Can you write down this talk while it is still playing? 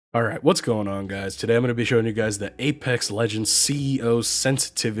Alright, what's going on, guys? Today I'm going to be showing you guys the Apex Legends CEO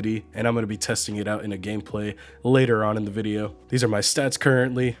sensitivity, and I'm going to be testing it out in a gameplay later on in the video. These are my stats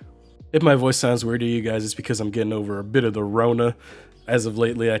currently. If my voice sounds weird to you guys, it's because I'm getting over a bit of the Rona. As of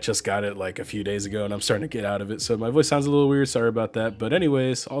lately, I just got it like a few days ago, and I'm starting to get out of it, so my voice sounds a little weird, sorry about that. But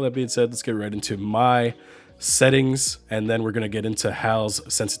anyways, all that being said, let's get right into my settings, and then we're going to get into HAL'S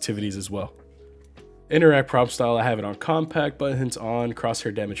sensitivities as well. Interact prop style, I have it on compact, button hints on,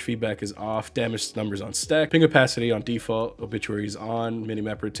 crosshair damage feedback is off, damage numbers on stack, ping opacity on default, obituary is on,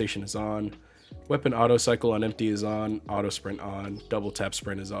 minimap rotation is on, weapon auto cycle on empty is on, auto sprint on, double tap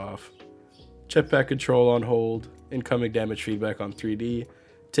sprint is off, jetpack control on hold, incoming damage feedback on 3D,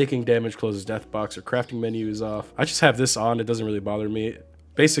 taking damage closes death box or crafting menu is off. I just have this on, it doesn't really bother me.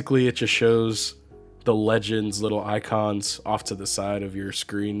 Basically, it just shows the Legends little icons off to the side of your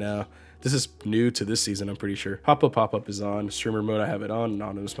screen now. This is new to this season, I'm pretty sure. Pop-up is on. Streamer mode, I have it on.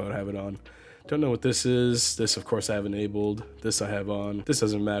 Anonymous mode, I have it on. Don't know what this is. This, of course, I have enabled. This I have on. This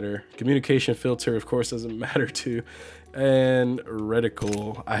doesn't matter. Communication filter, of course, doesn't matter too. And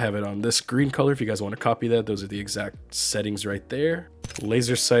reticle, I have it on this green color. If you guys want to copy that, those are the exact settings right there.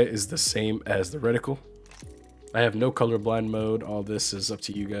 Laser sight is the same as the reticle. I have no colorblind mode. All this is up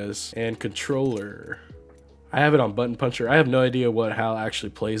to you guys. And controller, I have it on button puncher. I have no idea what HAL actually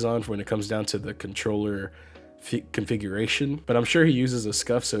plays on when it comes down to the controller configuration, but I'm sure he uses a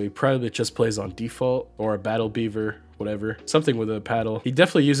scuff, so he probably just plays on default or a battle beaver, whatever, something with a paddle. He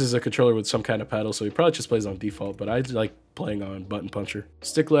definitely uses a controller with some kind of paddle, so he probably just plays on default, but I like playing on button puncher.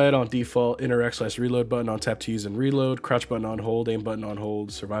 Stick light on default, interact / reload button on tap to use and reload, crouch button on hold, aim button on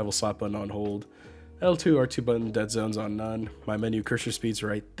hold, survival slot button on hold, L2, R2 button, dead zones on none. My menu cursor speed's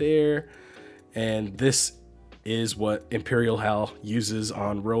right there, and this is what Imperial HAL uses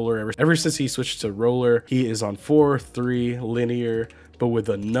on roller. Ever since he switched to roller, he is on 4-3 linear, but with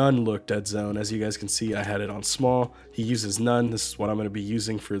a none look dead zone. As you guys can see, I had it on small. He uses none. This is what I'm going to be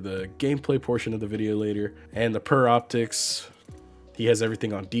using for the gameplay portion of the video later. And the per optics, he has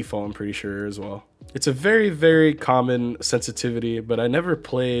everything on default, I'm pretty sure, as well. It's a very, very common sensitivity, but I never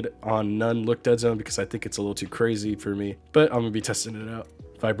played on none look dead zone because I think it's a little too crazy for me, but I'm going to be testing it out.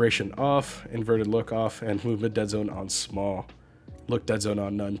 Vibration off, inverted look off, and movement dead zone on small. Look dead zone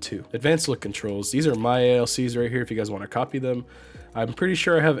on none too. Advanced look controls. These are my ALCs right here if you guys want to copy them. I'm pretty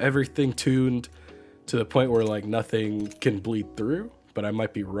sure I have everything tuned to the point where like nothing can bleed through, but I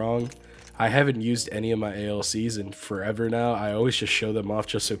might be wrong. I haven't used any of my ALCs in forever now. I always just show them off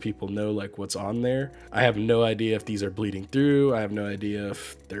just so people know like what's on there. I have no idea if these are bleeding through. I have no idea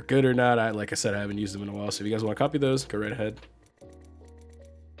if they're good or not. Like I said, I haven't used them in a while. So if you guys want to copy those, go right ahead.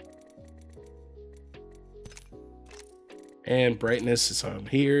 And brightness is on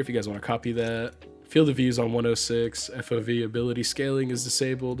here if you guys want to copy that. Field of view is on 106. FOV ability scaling is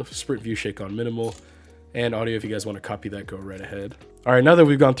disabled. Sprint view shake on minimal. And audio, if you guys want to copy that, go right ahead. All right, now that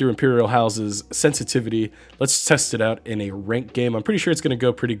we've gone through Imperial HAL'S sensitivity, let's test it out in a ranked game. I'm pretty sure it's going to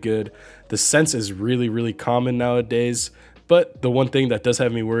go pretty good. The sense is really, really common nowadays. But the one thing that does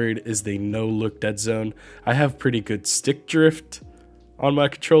have me worried is the no look dead zone. I have pretty good stick drift on my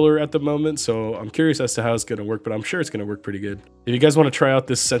controller at the moment, so I'm curious as to how it's going to work, but I'm sure it's going to work pretty good. If you guys want to try out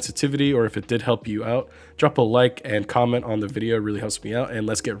this sensitivity, or if it did help you out, drop a like and comment on the video. It really helps me out, and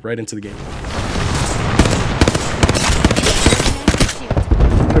let's get right into the game.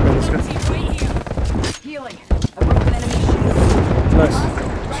 Nice.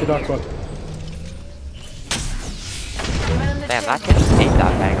 She knocked one. Damn, I can just take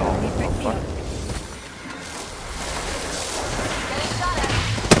that bag off.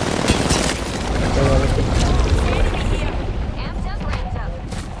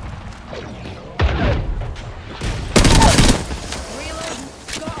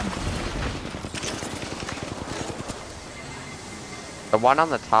 The one on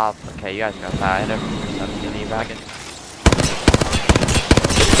the top, okay, you guys got that. I hit him for 17 back in.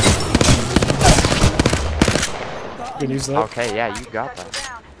 You can use that. Okay, yeah, you got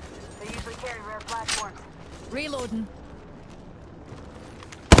that. They usually carry rare platforms. Reloading.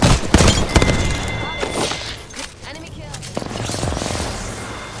 Enemy kill.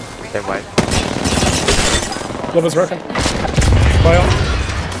 Same way. Level's working. Fire.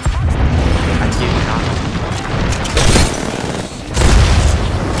 I see you now.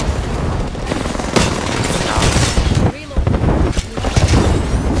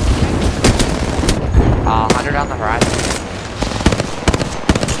 100 on the horizon.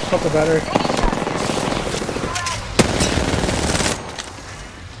 Pop the battery.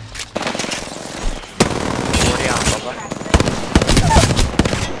 40 on Boba.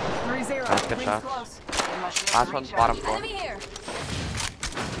 3-0. That's good shot. Last one's bottom floor. Enemy here.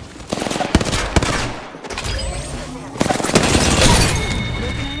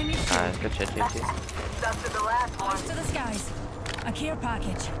 shit, GT. Dusted the last one. Arms to the skies. A care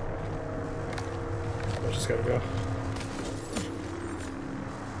package. I just gotta go.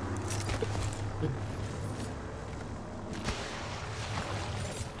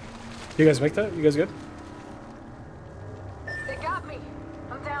 You guys make that? You guys good? They got me.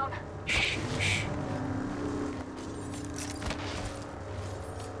 I'm down. Sheesh.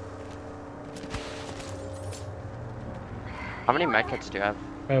 How many medkits do you have?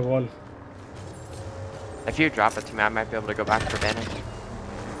 I have one. If you drop it to me, I might be able to go back for bandage.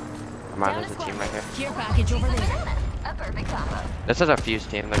 Come on, Down there's a a team right here. care package over there. A perfect combo. This is a fuse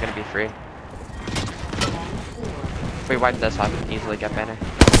team. They're gonna be free. If we wipe this, I can easily get banner.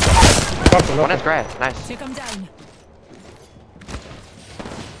 One is gray. Nice. Took him down.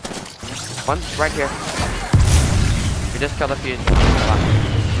 One's right here. We just killed a fuse. Reloading.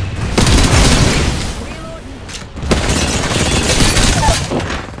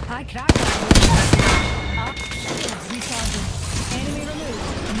 High crack. Up. Recharging. Enemy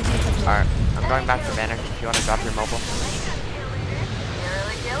removed. In the data flow. Alright, I'm going back to banner if you want to drop your mobile. You're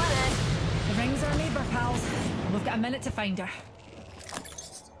really killing it. The ring's our neighbor, pals. We've got a minute to find her.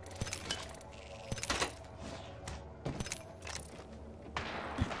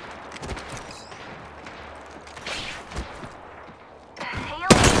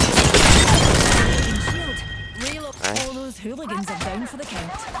 Shield. Reload. Nice. All those hooligans are down for the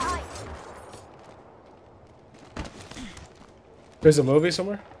count. There's a Moby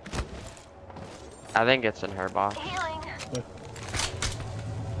somewhere? I think it's in her box. Healing.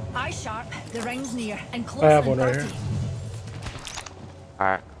 Eye sharp. The ring's near and close. I have in one right 30. here.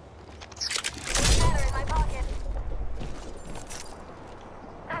 Alright. Better in my pocket.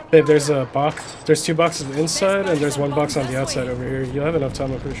 Babe, there's a box. There's 2 boxes inside, and there's 1 box on the outside over here. You'll have enough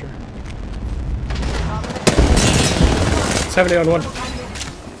time, I'm pretty sure. 70 on 1.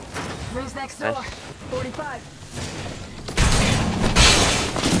 Rings next door. Nice. 45.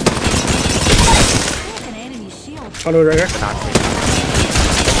 There's an enemy shield. On wood right here. Not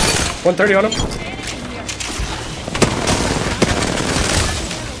 130 on him. Enemy here.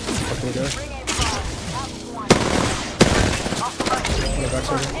 Fucking go. Ring ain't far. Out one. Off the button. On the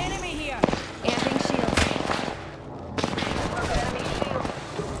backside. Enemy here. Amping shield. Broken enemy shield.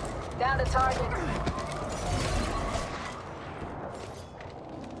 Down to target.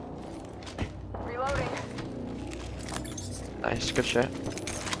 Reloading. nice, good shit. 10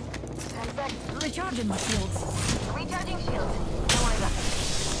 seconds. Recharging my shields. Recharging shields. Don't worry about it.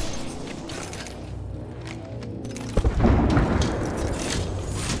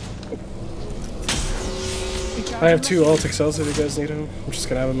 I have 2 alt XLs if you guys need them. I'm just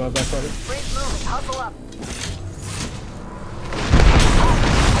gonna have them in my back pocket. Bridge moving. Hustle up.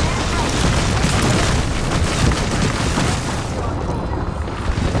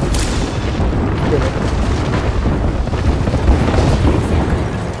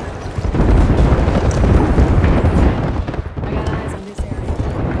 I got eyes on this area.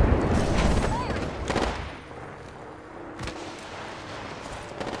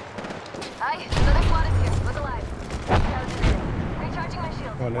 Hi, another squad is here. Look alive. Recharging my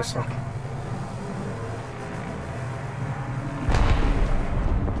shield. Oh, nice one.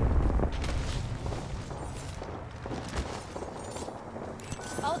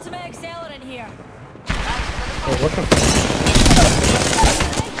 Ultimate accelerant here. Oh, what the fuck?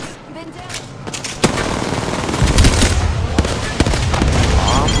 Been down.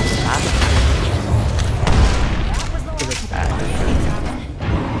 That was the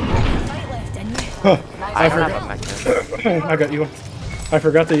last fight left, didn't you? I forgot. I got you one. I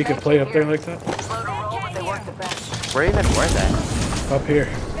forgot that you could play up there like that. Slow to roll, but they work the best. Where even were they? Up here.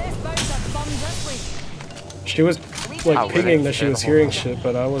 Best bouncer bums this week. She was like Oh, pinging really? that she was hearing shit,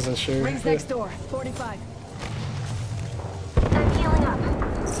 but I wasn't sure. Rings Yeah. next door. 45. I'm healing up.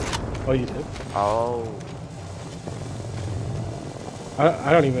 Oh, you did? Oh.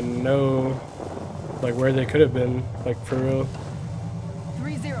 I don't even know like where they could have been, like for real.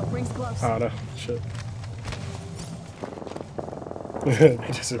 3-0. Rings close. I don't know. Shit. They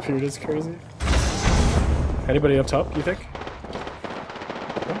disappeared. It's crazy. Anybody up top, you think?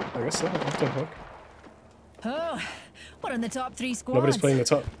 Oh, I guess so. What the fuck? Oh, we're in the top 3 squads. Nobody's playing the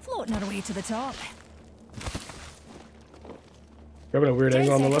top. Floating our way to the top. Grabbing a weird 10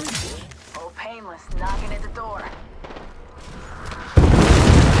 angle on the seconds. left. Oh, painless. Knocking at the door.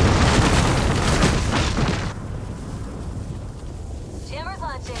 Jammer's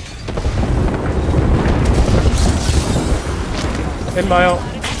launching. In my ult.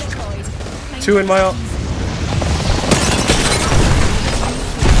 2 in my ult.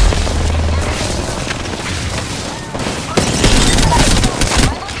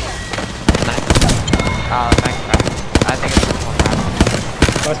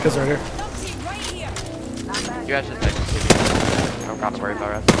 Vodka's right here. Numpty, right here. You guys just execute. Don't gotta worry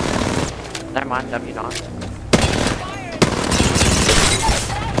about us. Never mind, W not.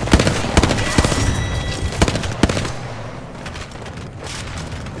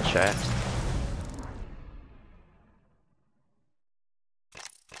 Good shit.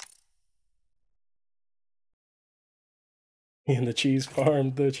 And the cheese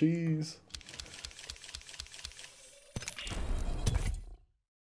farmed the cheese.